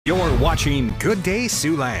You're watching Good Day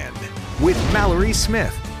Siouxland with Mallory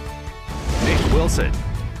Smith, Nick Wilson,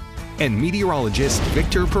 and meteorologist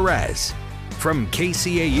Victor Perez. From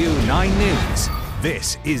KCAU 9 News,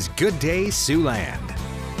 this is Good Day Siouxland.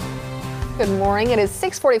 Good morning. It is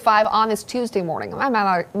 6:45 on this Tuesday morning. I'm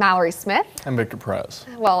Mallory Smith. I'm Victor Perez.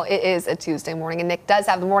 Well, it is a Tuesday morning, and Nick does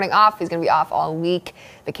have the morning off. He's going to be off all week,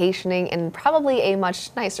 vacationing in probably a much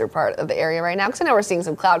nicer part of the area right now, because I know we're seeing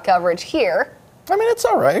some cloud coverage here. I mean, it's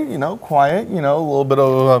all right, quiet, a little bit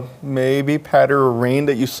of maybe patter of rain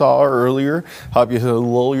that you saw earlier. Help you to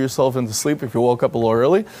lull yourself into sleep if you woke up a little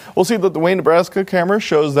early. We'll see that the Wayne, Nebraska camera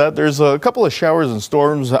shows that there's a couple of showers and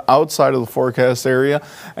storms outside of the forecast area,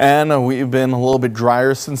 and we've been a little bit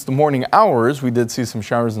drier since the morning hours. We did see some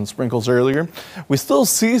showers and sprinkles earlier. We still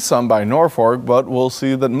see some by Norfolk, but we'll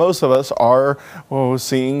see that most of us are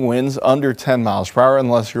seeing winds under 10 miles per hour,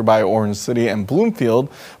 unless you're by Orange City and Bloomfield.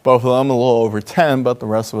 Both of them a little over 10, but the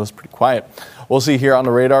rest of us pretty quiet. We'll see here on the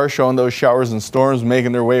radar showing those showers and storms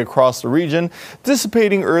making their way across the region,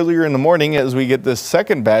 dissipating earlier in the morning as we get this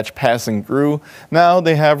second batch passing through. Now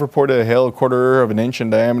they have reported a hail 1/4 of an inch in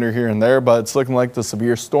diameter here and there, but it's looking like the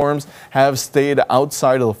severe storms have stayed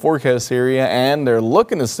outside of the forecast area, and they're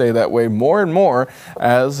looking to stay that way more and more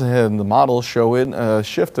as the models show it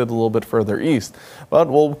shifted a little bit further east. But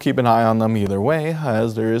we'll keep an eye on them either way,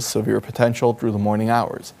 as there is severe potential through the morning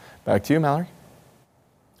hours. Back to you, Mallory.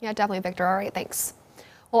 Yeah, definitely, Victor. All right, thanks.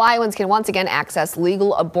 Well, Iowans can once again access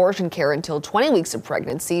legal abortion care until 20 weeks of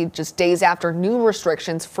pregnancy, just days after new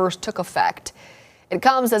restrictions first took effect. It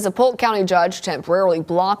comes as a Polk County judge temporarily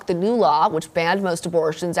blocked the new law, which banned most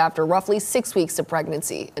abortions after roughly 6 weeks of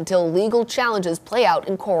pregnancy, until legal challenges play out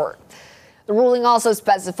in court. The ruling also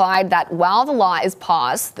specified that while the law is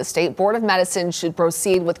paused, the State Board of Medicine should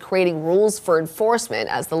proceed with creating rules for enforcement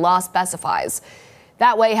as the law specifies.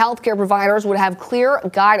 That way, healthcare providers would have clear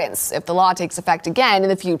guidance if the law takes effect again in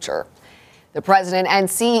the future. The president and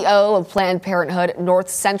CEO of Planned Parenthood North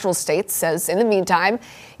Central States says in the meantime,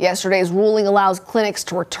 yesterday's ruling allows clinics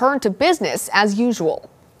to return to business as usual.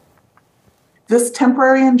 This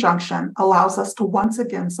temporary injunction allows us to once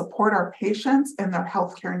again support our patients and their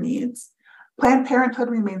healthcare needs. Planned Parenthood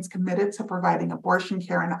remains committed to providing abortion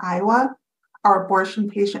care in Iowa. Our abortion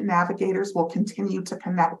patient navigators will continue to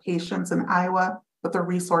connect patients in Iowa with the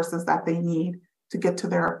resources that they need to get to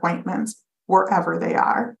their appointments wherever they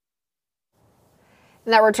are.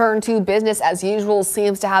 And that return to business as usual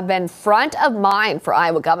seems to have been front of mind for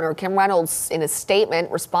Iowa Governor Kim Reynolds in a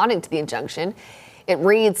statement responding to the injunction. It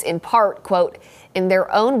reads in part, quote, "In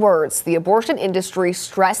their own words, the abortion industry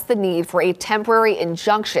stressed the need for a temporary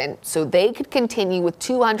injunction so they could continue with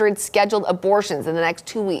 200 scheduled abortions in the next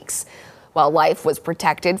 2 weeks. While life was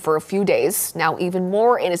protected for a few days, now even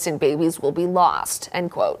more innocent babies will be lost," end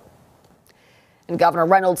quote. And Governor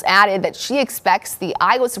Reynolds added that she expects the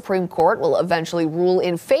Iowa Supreme Court will eventually rule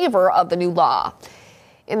in favor of the new law.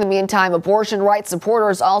 In the meantime, abortion rights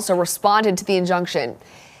supporters also responded to the injunction.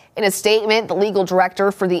 In a statement, the legal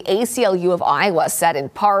director for the ACLU of Iowa said in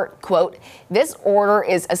part, quote, "This order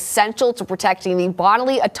is essential to protecting the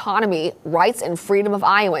bodily autonomy, rights, and freedom of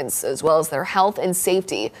Iowans, as well as their health and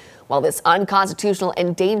safety, while this unconstitutional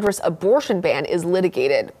and dangerous abortion ban is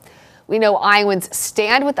litigated. We know Iowans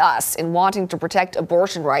stand with us in wanting to protect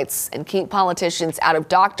abortion rights and keep politicians out of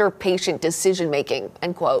doctor-patient decision-making,"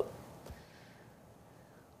 end quote.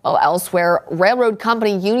 Well, elsewhere, railroad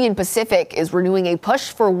company Union Pacific is renewing a push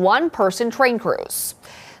for one-person train crews.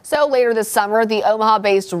 So later this summer, the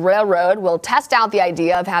Omaha-based railroad will test out the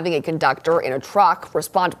idea of having a conductor in a truck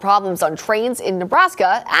respond to problems on trains in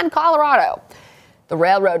Nebraska and Colorado. The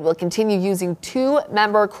railroad will continue using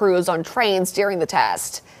 2-member crews on trains during the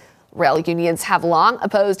test. Rail unions have long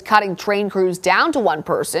opposed cutting train crews down to one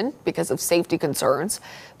person because of safety concerns,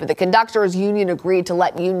 but the conductors union agreed to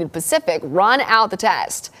let Union Pacific run out the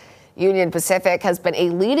test. Union Pacific has been a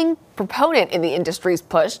leading proponent in the industry's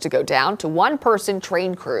push to go down to one-person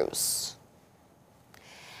train crews.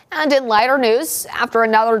 And in lighter news, after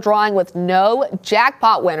another drawing with no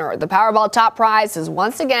jackpot winner, the Powerball top prize has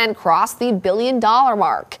once again crossed the $1 billion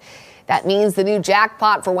mark. That means the new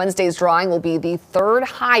jackpot for Wednesday's drawing will be the 3rd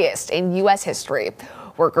highest in U.S. history.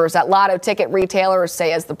 Workers at lotto ticket retailers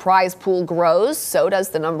say as the prize pool grows, so does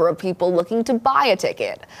the number of people looking to buy a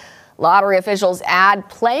ticket. Lottery officials add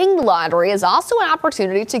playing the lottery is also an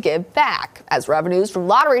opportunity to give back, as revenues from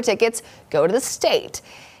lottery tickets go to the state.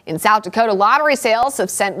 In South Dakota, lottery sales have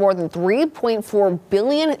sent more than $3.4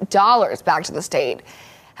 billion back to the state.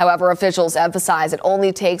 However, officials emphasize it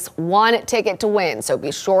only takes one ticket to win, so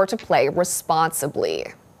be sure to play responsibly.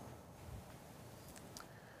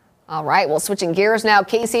 All right, well, switching gears now,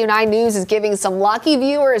 KCAU-9 News is giving some lucky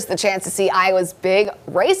viewers the chance to see Iowa's big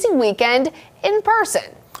racing weekend in person.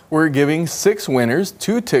 We're giving 6 winners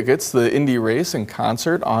 2 tickets to the Indy race in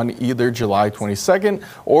concert on either July 22nd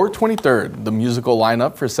or 23rd. The musical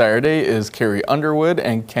lineup for Saturday is Carrie Underwood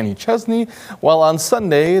and Kenny Chesney, while on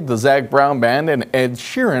Sunday, the Zach Brown Band and Ed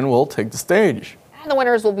Sheeran will take the stage. And the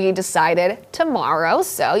winners will be decided tomorrow,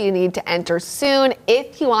 so you need to enter soon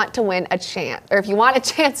if you want to win a chance. Or if you want a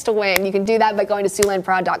chance to win, you can do that by going to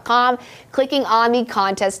SiouxlandProud.com, clicking on the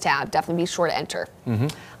contest tab. Definitely be sure to enter.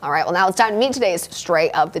 All right, well, now it's time to meet today's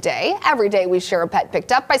stray of the day. Every day we share a pet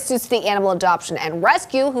picked up by Sioux City Animal Adoption and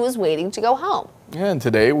Rescue who is waiting to go home. And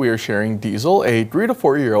today we are sharing Diesel, a 3 to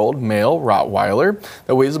 4 year old male Rottweiler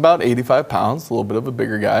that weighs about 85 pounds, a little bit of a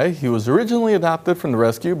bigger guy. He was originally adopted from the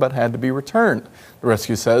rescue but had to be returned. The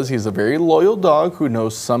rescue says he's a very loyal dog who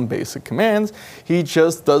knows some basic commands. He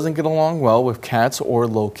just doesn't get along well with cats or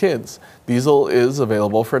little kids. Diesel is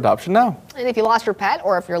available for adoption now. And if you lost your pet,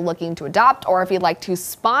 or if you're looking to adopt, or if you'd like to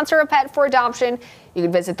sponsor a pet for adoption, you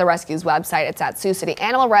can visit the rescue's website. It's at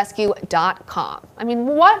SiouxCityAnimalRescue.com. I mean,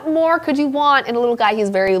 what more could you want in a little guy? He's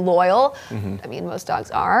very loyal. I mean, most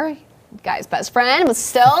dogs are. Guy's best friend, but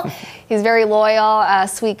still, he's very loyal,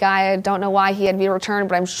 sweet guy. I don't know why he had to be returned,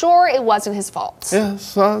 but I'm sure it wasn't his fault. Yeah,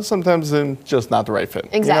 sometimes it's just not the right fit.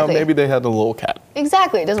 Exactly. You know, maybe they had a little cat.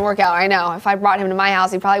 Exactly. It doesn't work out. I know. If I brought him to my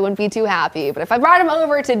house, he probably wouldn't be too happy. But if I brought him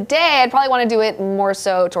over today, I'd probably want to do it more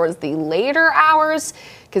so towards the later hours,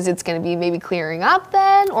 because it's going to be maybe clearing up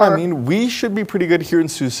then. Or I mean, we should be pretty good here in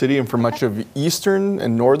Sioux City, and for much of eastern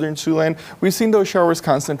and northern Siouxland, we've seen those showers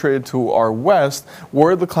concentrated to our west,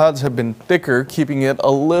 where the clouds have been thicker, keeping it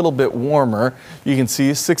a little bit warmer. You can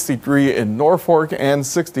see 63 in Norfolk and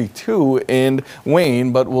 62 in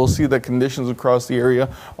Wayne, but we'll see that conditions across the area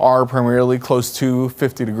are primarily close to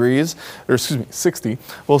 50 degrees, or excuse me, 60.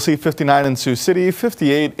 We'll see 59 in Sioux City,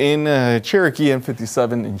 58 in Cherokee, and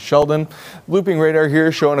 57 in Sheldon. Looping radar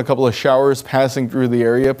here showing a couple of showers passing through the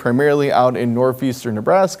area, primarily out in northeastern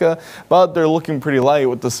Nebraska, but they're looking pretty light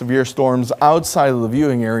with the severe storms outside of the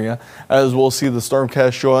viewing area, as we'll see the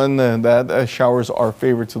stormcast showing that showers are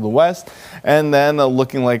favored to the west, and then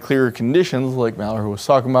looking like clearer conditions, like Mallory was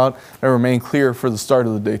talking about, that remain clear for the start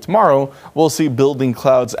of the day tomorrow. We'll see building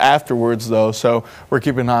clouds afterwards, though, so we're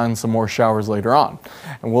keeping an eye on some more showers later on.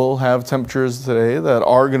 And we'll have temperatures today that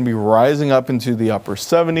are going to be rising up into the upper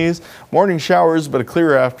 70s. Morning showers, but a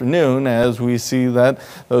clear afternoon, as we see that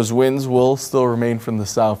those winds will still remain from the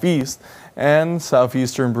southeast, and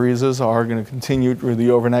southeastern breezes are going to continue through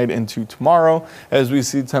the overnight into tomorrow, as we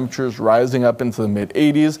see temperatures rising up into the mid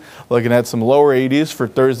 80s, looking at some lower 80s for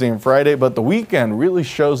Thursday and Friday, but the weekend really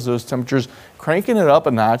shows those temperatures cranking it up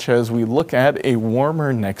a notch as we look at a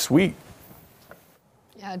warmer next week.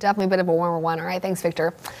 Yeah, definitely a bit of a warmer one. All right, thanks,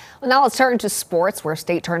 Victor. Well, now let's turn to sports, where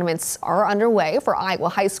state tournaments are underway for Iowa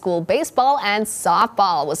high school baseball and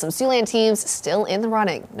softball, with some Siouxland teams still in the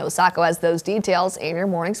running. No Sacco has those details in your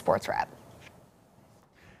morning sports wrap.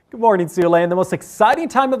 Good morning, Siouxland. The most exciting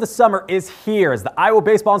time of the summer is here, as the Iowa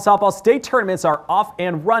baseball and softball state tournaments are off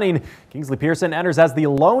and running. Kingsley Pearson enters as the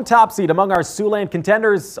lone top seed among our Siouxland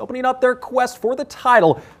contenders, opening up their quest for the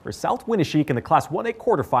title for South Winneshiek in the Class 1A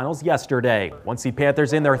quarterfinals yesterday. 1-seed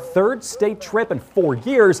Panthers in their 3rd state trip in 4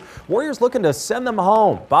 years. Warriors looking to send them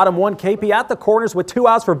home. Bottom 1 KP at the corners with 2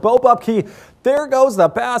 outs for Bo Bupke. There goes the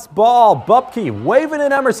pass ball. Bupke waving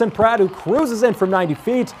at Emerson Pratt, who cruises in from 90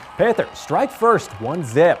 feet. Panthers strike first,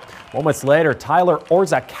 1-zip. Moments later, Tyler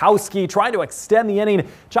Orzakowski trying to extend the inning.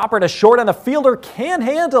 Chopper to short, and the fielder can't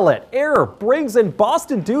handle it. Error brings in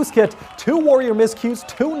Boston Deuskit. 2 Warrior miscues,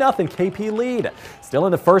 2-0 KP lead. Still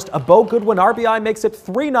in the first, a Bo Goodwin RBI makes it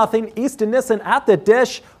 3-0. Easton Nissen at the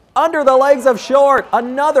dish. Under the legs of short,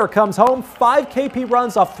 another comes home. 5 KP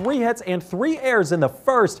runs off 3 hits and 3 errors in the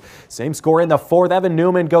first. Same score in the 4th. Evan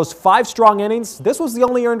Newman goes 5 strong innings. This was the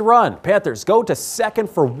only earned run. Panthers go to second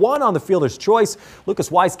for 1 on the fielder's choice.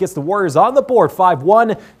 Lucas Weiss gets the Warriors on the board,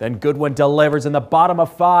 5-1. Then Goodwin delivers in the bottom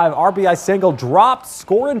of 5. RBI single dropped,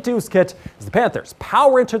 score in Deuskit as the Panthers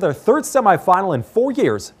power into their 3rd semifinal in 4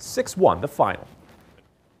 years, 6-1 the final.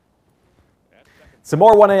 Some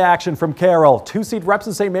more 1A action from Carroll. 2-seed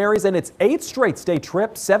Repson St. Mary's in its 8th straight state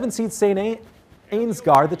trip. 7-seed St.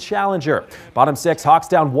 Ainsgar, the challenger. Bottom 6, Hawks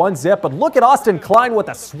down 1-zip, but look at Austin Klein with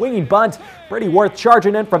a swinging bunt. Brady Worth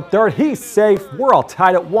charging in from 3rd. He's safe. We're all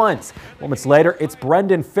tied at 1. Moments later, it's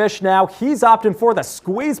Brendan Fish now. He's opting for the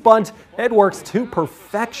squeeze bunt. It works to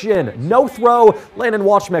perfection. No throw. Landon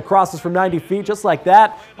Walshmith crosses from 90 feet just like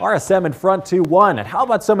that. RSM in front 2-1. And how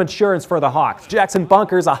about some insurance for the Hawks? Jackson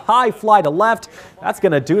bunkers a high fly to left. That's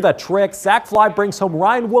going to do the trick. Sack fly brings home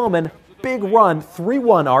Ryan Willman big run,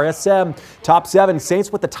 3-1 RSM. Top 7,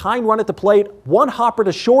 Saints with the tying run at the plate, one hopper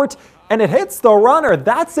to short, and it hits the runner.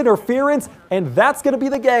 That's interference, and that's going to be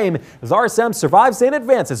the game as RSM survives and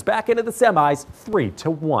advances back into the semis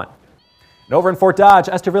 3-1. And over in Fort Dodge,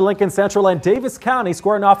 Esterville, Lincoln Central, and Davis County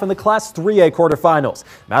squaring off in the Class 3A quarterfinals.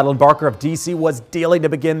 Madeline Barker of DC was dealing to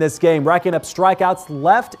begin this game, racking up strikeouts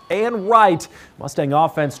left and right. Mustang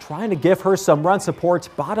offense trying to give her some run support.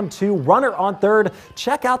 Bottom 2, runner on third.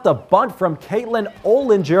 Check out the bunt from Caitlin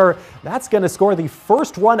Olinger. That's going to score the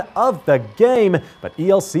first run of the game. But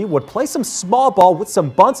ELC would play some small ball with some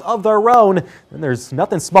bunts of their own. And there's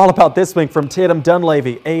nothing small about this swing from Tatum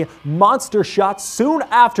Dunleavy. A monster shot soon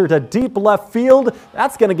after to deep left field.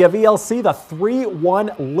 That's going to give ELC the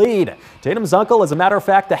 3-1 lead. Tatum's uncle, as a matter of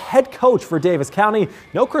fact, the head coach for Davis County.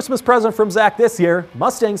 No Christmas present from Zach this year.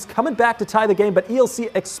 Mustangs coming back to tie the game, but ELC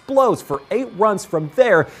explodes for 8 runs from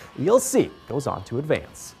there. ELC goes on to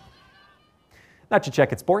advance. That's your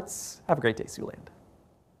check at sports. Have a great day, Siouxland.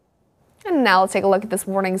 And now let's take a look at this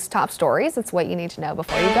morning's top stories. It's what you need to know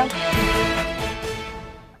before you go.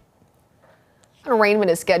 An arraignment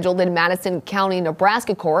is scheduled in Madison County,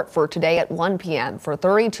 Nebraska court for today at 1 p.m. for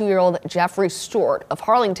 32-year-old Jeffrey Stewart of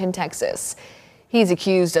Harlington, Texas. He's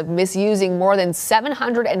accused of misusing more than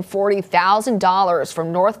 $740,000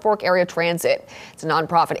 from North Fork Area Transit. It's a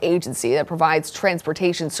nonprofit agency that provides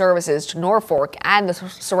transportation services to Norfolk and the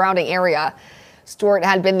surrounding area. Stewart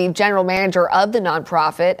had been the general manager of the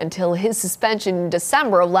nonprofit until his suspension in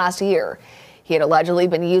December of last year. He had allegedly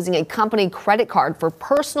been using a company credit card for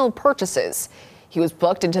personal purchases. He was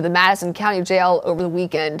booked into the Madison County Jail over the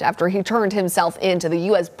weekend after he turned himself in to the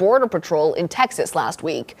U.S. Border Patrol in Texas last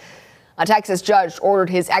week. A Texas judge ordered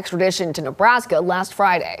his extradition to Nebraska last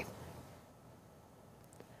Friday.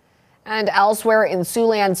 And elsewhere in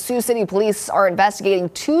Siouxland, Sioux City police are investigating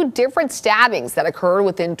 2 different stabbings that occurred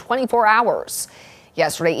within 24 hours.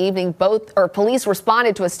 Yesterday evening, police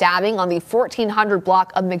responded to a stabbing on the 1400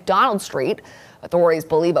 block of McDonald Street. Authorities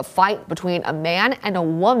believe a fight between a man and a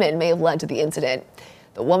woman may have led to the incident.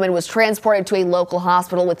 The woman was transported to a local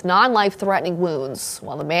hospital with non-life-threatening wounds,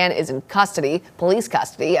 while the man is in police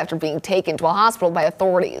custody, after being taken to a hospital by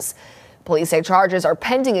authorities. Police say charges are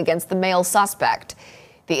pending against the male suspect.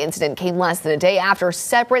 The incident came less than a day after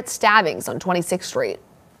separate stabbings on 26th Street.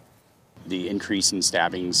 The increase in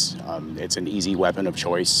stabbings, it's an easy weapon of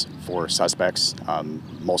choice for suspects.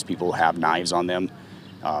 Most people have knives on them,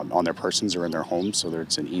 on their persons or in their homes, so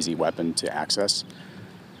it's an easy weapon to access.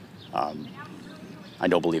 I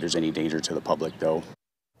don't believe there's any danger to the public, though.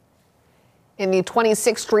 In the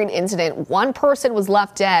 26th Street incident, 1 person was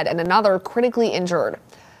left dead and another critically injured.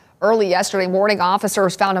 Early yesterday morning,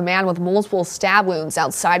 officers found a man with multiple stab wounds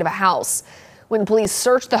outside of a house. When police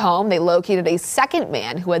searched the home, they located a second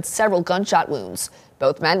man who had several gunshot wounds.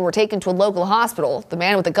 Both men were taken to a local hospital. The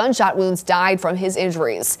man with the gunshot wounds died from his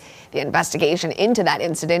injuries. The investigation into that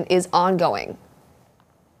incident is ongoing.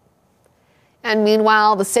 And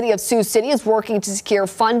meanwhile, the city of Sioux City is working to secure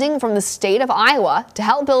funding from the state of Iowa to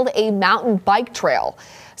help build a mountain bike trail.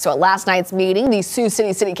 So at last night's meeting, the Sioux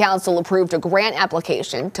City City Council approved a grant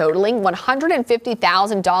application totaling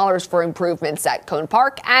 $150,000 for improvements at Cone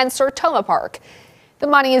Park and Sertoma Park. The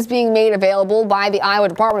money is being made available by the Iowa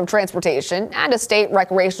Department of Transportation and a state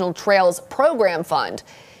recreational trails program fund.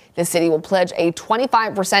 The city will pledge a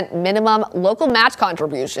 25% minimum local match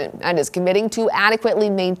contribution and is committing to adequately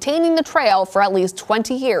maintaining the trail for at least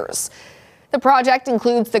 20 years. The project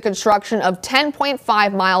includes the construction of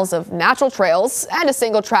 10.5 miles of natural trails and a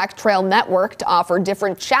single-track trail network to offer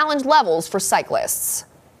different challenge levels for cyclists.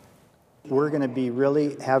 We're going to be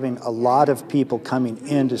really having a lot of people coming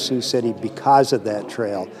into Sioux City because of that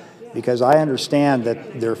trail, because I understand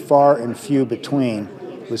that they're far and few between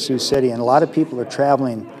with Sioux City, and a lot of people are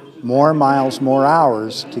traveling more miles, more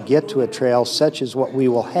hours to get to a trail such as what we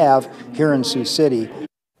will have here in Sioux City.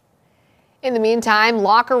 In the meantime,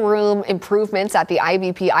 locker room improvements at the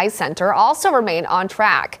IVP Ice Center also remain on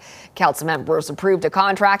track. Council members approved a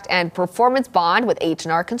contract and performance bond with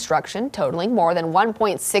H&R Construction totaling more than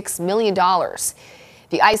 $1.6 million.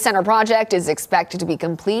 The Ice Center project is expected to be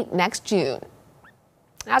complete next June.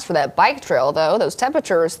 As for that bike trail, though, those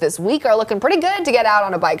temperatures this week are looking pretty good to get out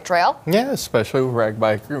on a bike trail. Yeah, especially with Rag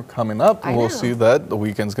Bike coming up. We'll see that. The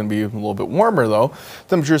weekend's going to be a little bit warmer, though.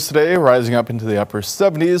 Temperatures today rising up into the upper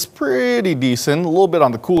 70s. Pretty decent. A little bit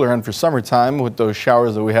on the cooler end for summertime with those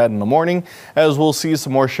showers that we had in the morning, as we'll see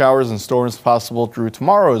some more showers and storms possible through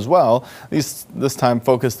tomorrow as well. At least this time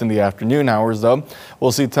focused in the afternoon hours, though.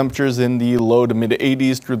 We'll see temperatures in the low to mid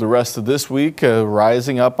 80s through the rest of this week,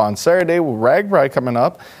 rising up on Saturday with Rag Bike coming up.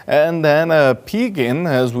 up, and then peaking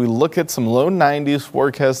as we look at some low 90s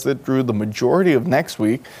forecasted through the majority of next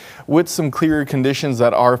week, with some clearer conditions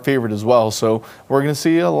that are favored as well. So we're going to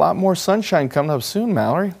see a lot more sunshine coming up soon,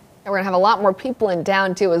 Mallory. And we're going to have a lot more people in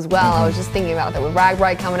town too as well. I was just thinking about that with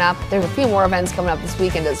RAGBRAI coming up. There's a few more events coming up this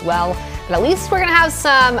weekend as well. But at least we're going to have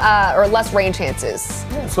some or less rain chances.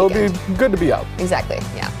 So it'll be good to be out. Exactly,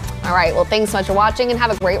 yeah. All right, well, thanks so much for watching and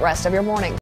have a great rest of your morning.